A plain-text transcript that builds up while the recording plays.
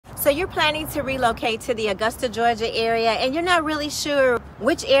So you're planning to relocate to the Augusta, Georgia area, and you're not really sure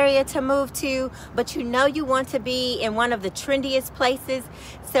which area to move to, but you know you want to be in one of the trendiest places,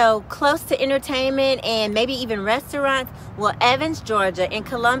 so close to entertainment and maybe even restaurants. Well, Evans, Georgia in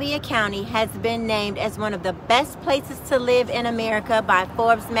Columbia County has been named as one of the best places to live in America by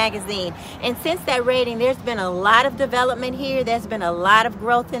Forbes magazine. And since that rating, there's been a lot of development here. There's been a lot of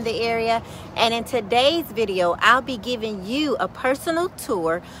growth in the area. And in today's video, I'll be giving you a personal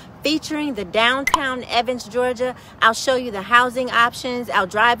tour featuring the downtown Evans, Georgia. I'll show you the housing options. I'll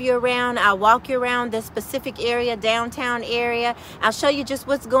drive you around. I'll walk you around the specific area, downtown area. I'll show you just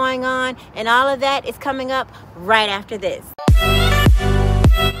what's going on, and all of that is coming up right after this.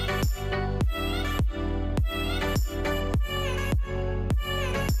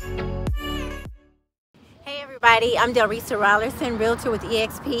 I'm Delrisa Rollerson, realtor with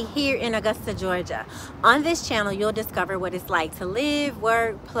eXp here in Augusta, Georgia. On this channel, you'll discover what it's like to live,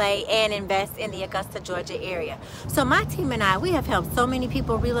 work, play, and invest in the Augusta, Georgia area. So my team and I, we have helped so many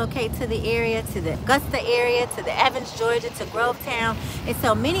people relocate to the area, to the Augusta area, to the Evans, Georgia, to Grovetown. And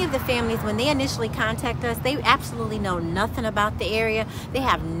so many of the families, when they initially contact us, they absolutely know nothing about the area. They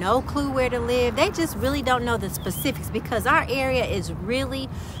have no clue where to live. They just really don't know the specifics because our area is really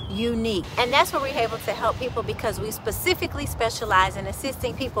unique. And that's where we're able to help people, because we specifically specialize in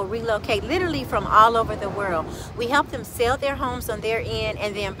assisting people relocate literally from all over the world. We help them sell their homes on their end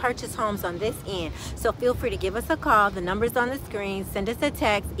and then purchase homes on this end. So feel free to give us a call. The number's on the screen. Send us a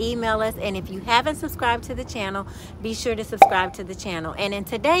text, email us, and if you haven't subscribed to the channel, be sure to subscribe to the channel. And in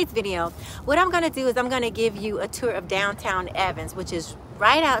today's video, what I'm going to do is I'm going to give you a tour of downtown Evans, which is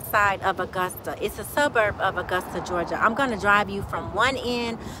right outside of Augusta. It's a suburb of Augusta, Georgia. I'm going to drive you from one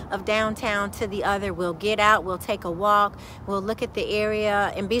end of downtown to the other. We'll get out, we'll take a walk, we'll look at the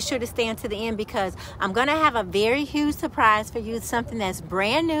area, and be sure to stay until the end because I'm going to have a very huge surprise for you, something that's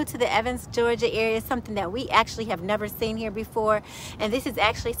brand new to the Evans, Georgia area, something that we actually have never seen here before. And this is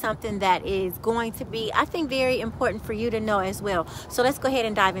actually something that is going to be, I think, very important for you to know as well. So let's go ahead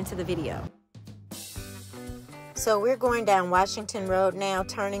and dive into the video. So we're going down Washington Road now,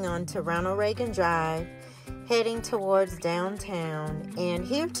 turning onto Ronald Reagan Drive, heading towards downtown. And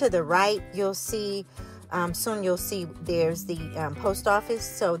here to the right, you'll see, soon you'll see there's the post office.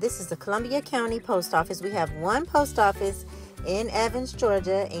 So this is the Columbia County Post Office. We have one post office in Evans,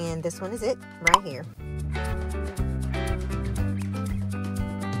 Georgia, and this one is it right here.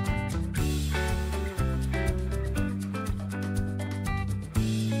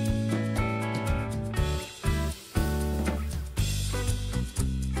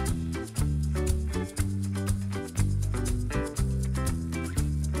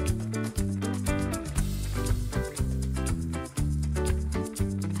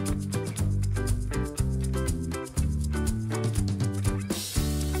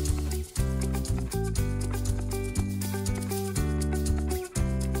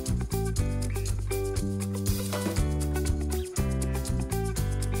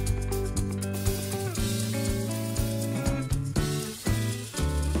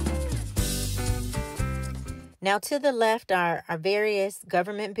 Now to the left are various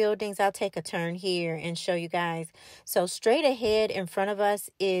government buildings. I'll take a turn here and show you guys. So straight ahead in front of us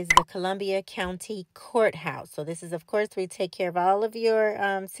is the Columbia County Courthouse. So this is, of course, we take care of all of your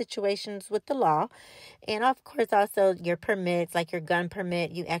situations with the law. And of course, also your permits, like your gun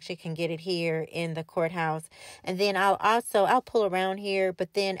permit, you actually can get it here in the courthouse. And then I'll pull around here,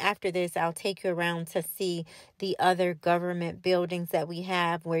 but then after this, I'll take you around to see the other government buildings that we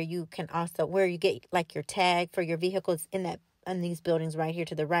have, where you can also, where you get like your tag for your vehicles in these buildings right here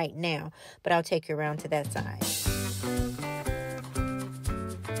to the right now. But I'll take you around to that side.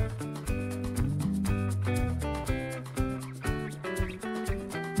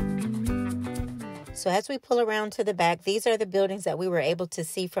 So as we pull around to the back, these are the buildings that we were able to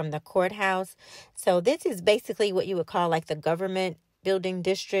see from the courthouse. So this is basically what you would call like the government building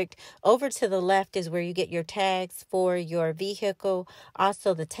district. Over to the left is where you get your tags for your vehicle.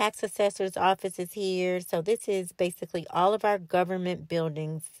 Also, the tax assessor's office is here. So this is basically all of our government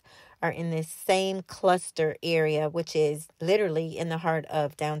buildings are in this same cluster area, which is literally in the heart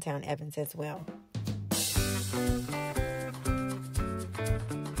of downtown Evans as well.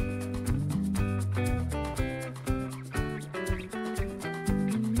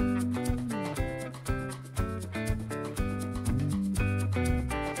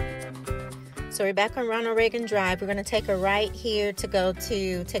 So we're back on Ronald Reagan Drive. We're going to take a right here to go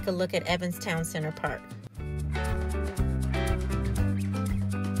to take a look at Evans Town Center Park.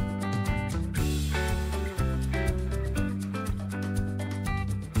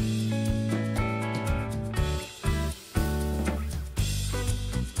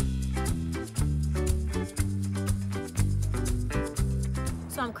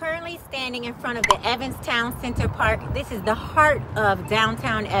 So I'm currently standing in front of the Evans Town Center Park. This is the heart of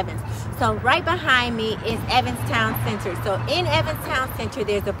downtown Evans. So right behind me is Evans Town Center. So in Evans Town Center,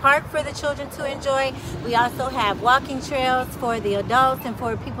 there's a park for the children to enjoy. We also have walking trails for the adults and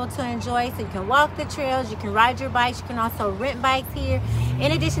for people to enjoy. So you can walk the trails, you can ride your bikes, you can also rent bikes here.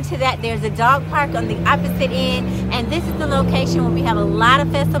 In addition to that, there's a dog park on the opposite end. And this is the location where we have a lot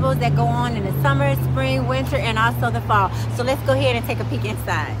of festivals that go on in the summer, spring, winter, and also the fall. So let's go ahead and take a peek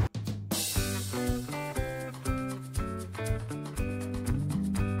inside.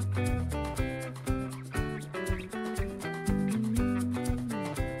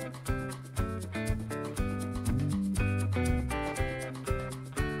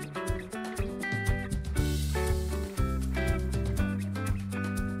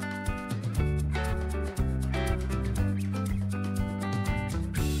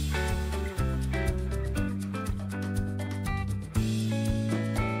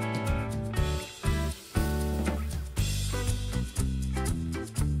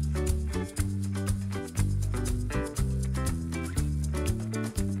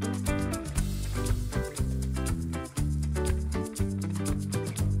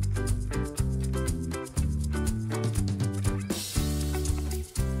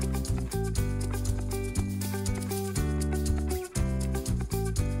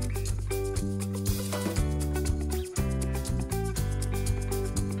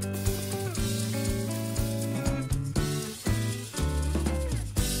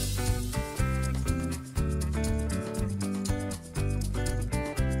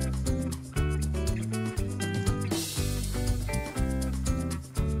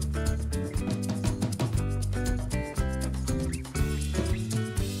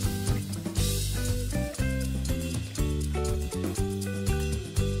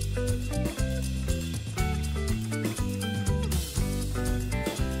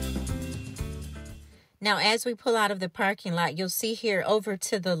 Now, as we pull out of the parking lot, you'll see here over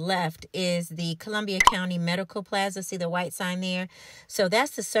to the left is the Columbia County Medical Plaza. See the white sign there? So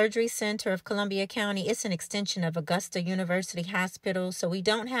that's the Surgery Center of Columbia County. It's an extension of Augusta University Hospital. So we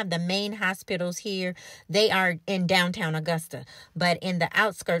don't have the main hospitals here. They are in downtown Augusta. But in the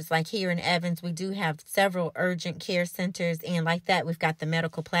outskirts, like here in Evans, we do have several urgent care centers. And like that, we've got the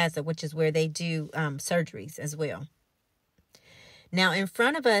Medical Plaza, which is where they do surgeries as well. Now, in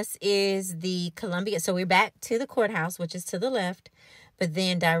front of us is the Columbia. So we're back to the courthouse, which is to the left. But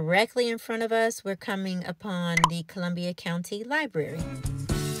then directly in front of us, we're coming upon the Columbia County Library.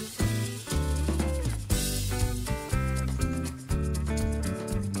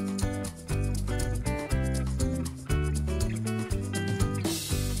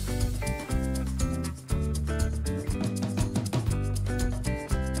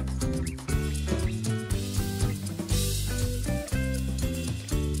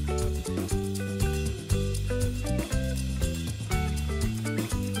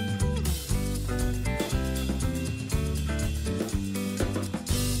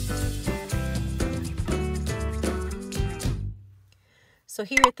 So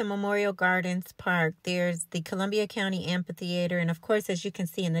here at the Memorial Gardens Park, there's the Columbia County Amphitheater. And of course, as you can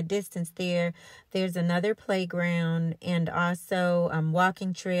see in the distance there, there's another playground and also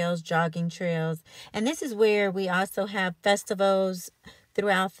walking trails, jogging trails. And this is where we also have festivals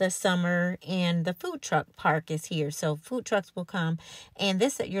throughout the summer, and the food truck park is here. So food trucks will come. And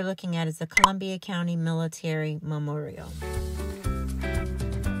this that you're looking at is the Columbia County Military Memorial.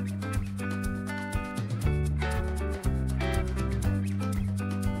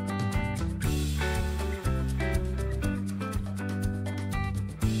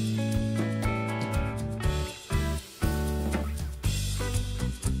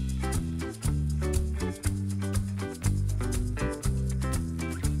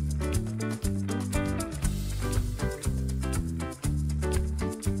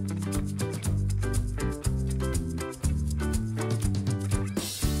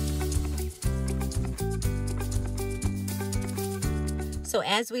 So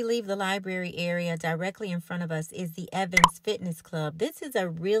as we leave the library area, directly in front of us is the Evans Fitness Club. This is a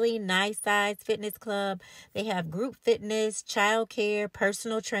really nice size fitness club. They have group fitness, childcare,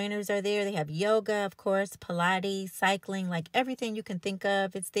 personal trainers are there. They have yoga, of course, Pilates, cycling, like everything you can think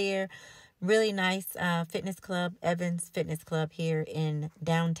of, it's there. Really nice fitness club, Evans Fitness Club here in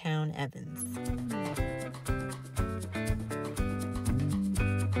downtown Evans.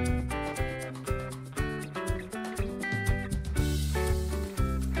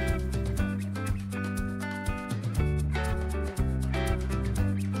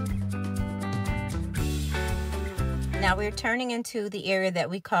 Now we're turning into the area that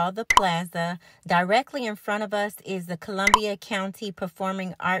we call the plaza. Directly in front of us is the Columbia County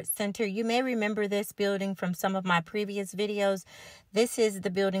Performing Arts Center. You may remember this building from some of my previous videos. This is the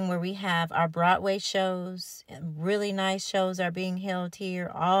building where we have our Broadway shows. Really nice shows are being held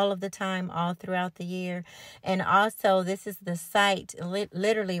here all of the time, all throughout the year. And also, this is the site,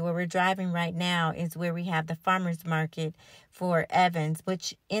 literally where we're driving right now, is where we have the farmers market for Evans,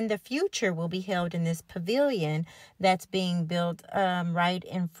 which in the future will be held in this pavilion that's being built right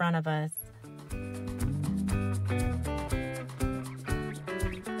in front of us.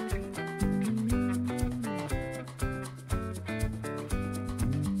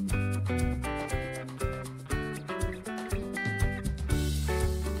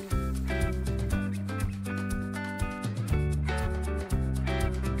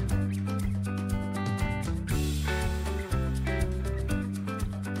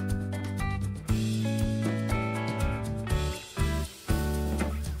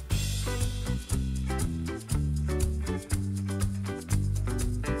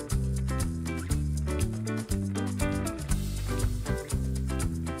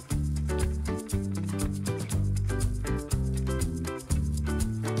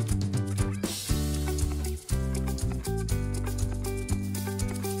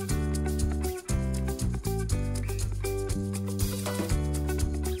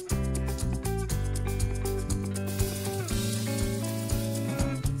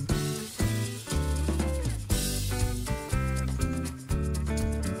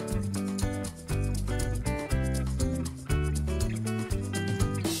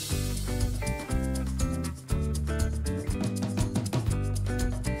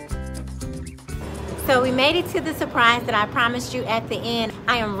 So we made it to the surprise that I promised you at the end.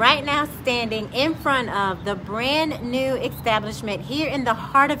 I am right now standing in front of the brand new establishment here in the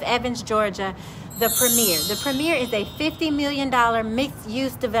heart of Evans, Georgia, the Premier. The Premier is a $50 million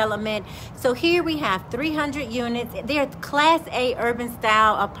mixed-use development. So here we have 300 units. They're Class A urban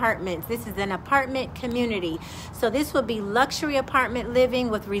style apartments. This is an apartment community. So this would be luxury apartment living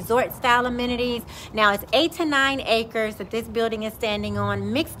with resort style amenities. Now it's 8 to 9 acres that this building is standing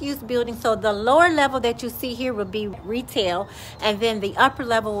on, mixed-use building. So the lower level that you see here will be retail, and then the upper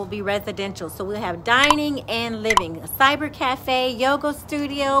level will be residential. So we'll have dining and living, a cyber cafe, yoga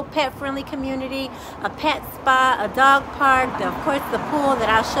studio, pet-friendly community, a pet spa, a dog park, of course the pool that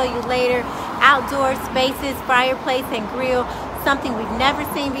I'll show you later, outdoor spaces, fireplace and grill, something we've never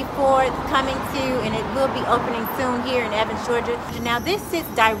seen before coming to, and it will be opening soon here in Evans, Georgia. Now this sits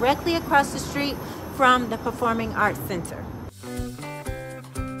directly across the street from the Performing Arts Center.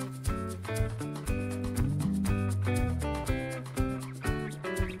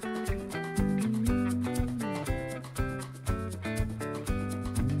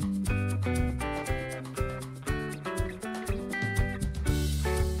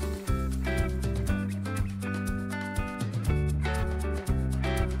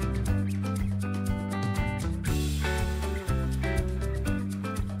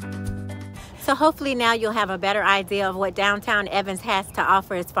 So hopefully now you'll have a better idea of what downtown Evans has to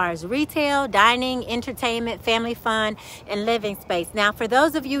offer as far as retail, dining, entertainment, family fun, and living space. Now for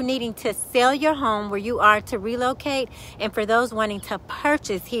those of you needing to sell your home where you are to relocate, and for those wanting to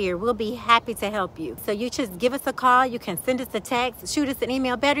purchase here, we'll be happy to help you. So you just give us a call, you can send us a text, shoot us an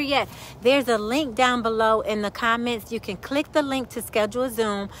email. Better yet, there's a link down below in the comments. You can click the link to schedule a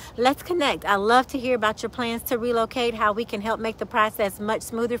Zoom. Let's connect. I love to hear about your plans to relocate, how we can help make the process much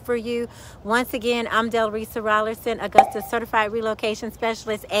smoother for you. Once again, I'm Delrisa Rollerson, Augusta Certified Relocation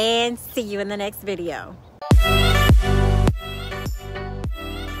Specialist, and see you in the next video.